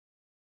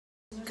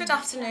Good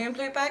afternoon,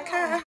 Bluebird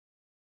Care. If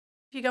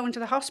you go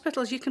into the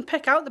hospitals, you can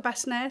pick out the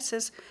best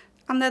nurses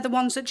and they're the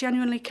ones that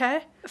genuinely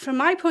care. From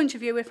my point of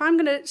view, if I'm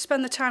going to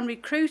spend the time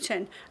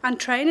recruiting and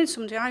training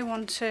somebody, I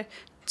want to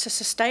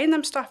sustain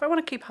them staff. I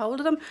want to keep hold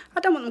of them.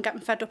 I don't want them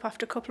getting fed up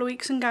after a couple of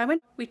weeks and going.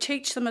 We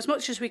teach them as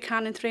much as we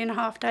can in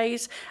 3.5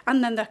 days,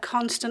 and then they're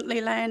constantly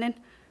learning.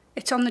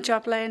 It's on the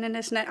job learning,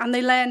 isn't it? And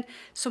they learn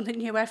something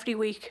new every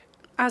week,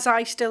 as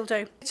I still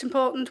do. It's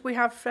important we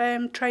have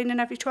training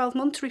every 12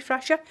 months,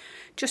 refresher,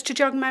 just to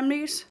jog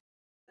memories.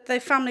 The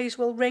families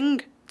will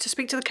ring to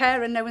speak to the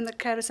carer, knowing that the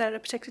carer's there at a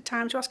particular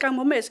time, to ask how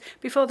mum is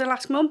before they'll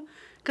ask mum,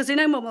 because they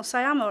know mum will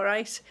say I'm all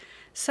right.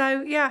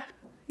 So yeah,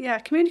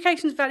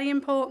 communication's very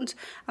important,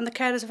 and the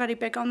carers are very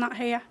big on that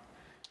here.